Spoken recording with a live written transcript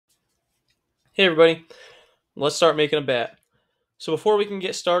Hey everybody, let's start making a bat. So before we can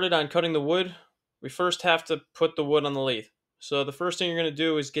get started on cutting the wood, we first have to put the wood on the lathe. So the first thing you're going to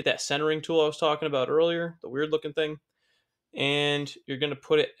do is get that centering tool I was talking about earlier, the weird looking thing, and you're going to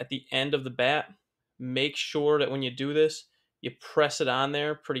put it at the end of the bat. Make sure that when you do this, you press it on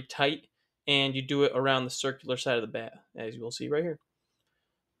there pretty tight and you do it around the circular side of the bat, as you will see right here.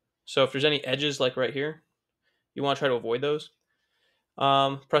 So if there's any edges like right here, you want to try to avoid those.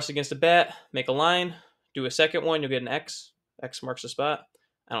 Press against the bat, make a line, do a second one, you'll get an X. X marks the spot.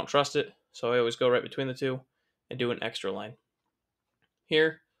 I don't trust it, so I always go right between the two and do an extra line.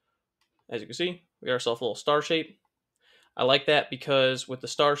 Here, as you can see, we got ourselves a little star shape. I like that because with the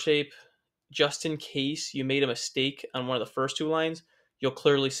star shape, just in case you made a mistake on one of the first two lines, you'll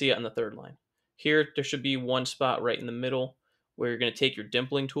clearly see it on the third line. Here, there should be one spot right in the middle where you're going to take your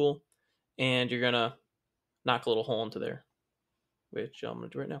dimpling tool and you're going to knock a little hole into there, which I'm going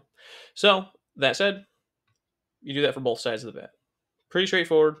to do right now. So, that said, you do that for both sides of the bat. Pretty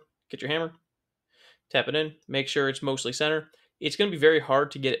straightforward. Get your hammer, tap it in, make sure it's mostly center. It's going to be very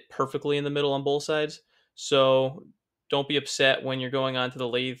hard to get it perfectly in the middle on both sides, so don't be upset when you're going onto the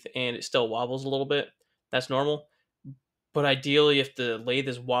lathe and it still wobbles a little bit. That's normal. But ideally, if the lathe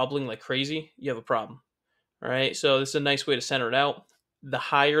is wobbling like crazy, you have a problem. All right, so this is a nice way to center it out. The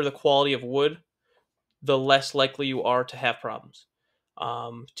higher the quality of wood, the less likely you are to have problems.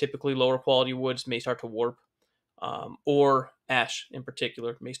 Typically, lower quality woods may start to warp, or ash in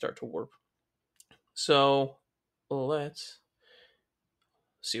particular may start to warp. So let's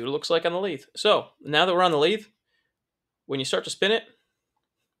see what it looks like on the lathe. So now that we're on the lathe, when you start to spin it,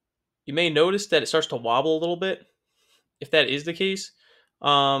 you may notice that it starts to wobble a little bit. If that is the case,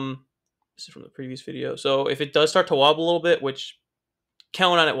 this is from the previous video. So if it does start to wobble a little bit, which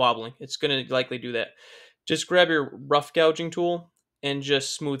count on it wobbling, it's going to likely do that. Just grab your rough gouging tool and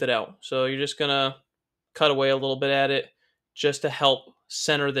just smooth it out. So you're just going to cut away a little bit at it just to help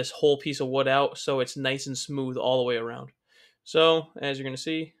center this whole piece of wood out so it's nice and smooth all the way around. So as you're going to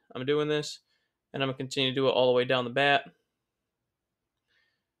see, I'm doing this and I'm going to continue to do it all the way down the bat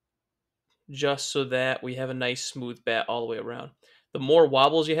just so that we have a nice smooth bat all the way around. The more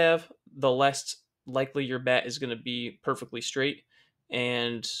wobbles you have, the less likely your bat is going to be perfectly straight,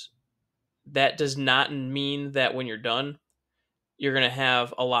 and that does not mean that when you're done, you're going to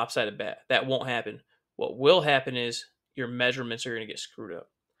have a lopsided bat. That won't happen. What will happen is your measurements are going to get screwed up.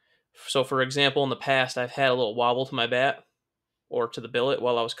 So for example, in the past, I've had a little wobble to my bat or to the billet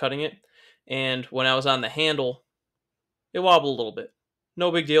while I was cutting it. And when I was on the handle, it wobbled a little bit. No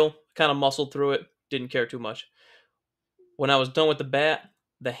big deal. Kind of muscled through it. Didn't care too much. When I was done with the bat,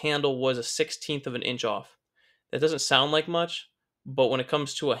 the handle was a 1/16 of an inch off. That doesn't sound like much, but when it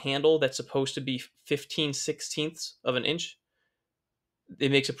comes to a handle that's supposed to be 15/16 of an inch,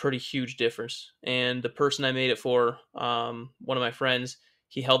 it makes a pretty huge difference. And the person I made it for, one of my friends,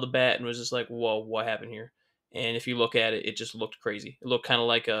 he held the bat and was just like, "Whoa, what happened here?" And if you look at it, it just looked crazy. It looked kind of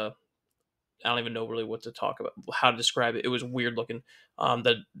like a, I don't even know really what to talk about, how to describe it. It was weird looking.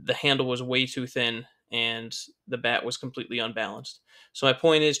 The handle was way too thin, and the bat was completely unbalanced. So my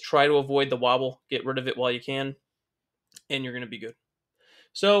point is, try to avoid the wobble. Get rid of it while you can, and you're going to be good.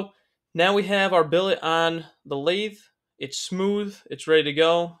 So now we have our billet on the lathe. It's smooth. It's ready to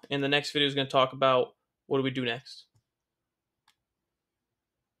go. And the next video is going to talk about what do we do next.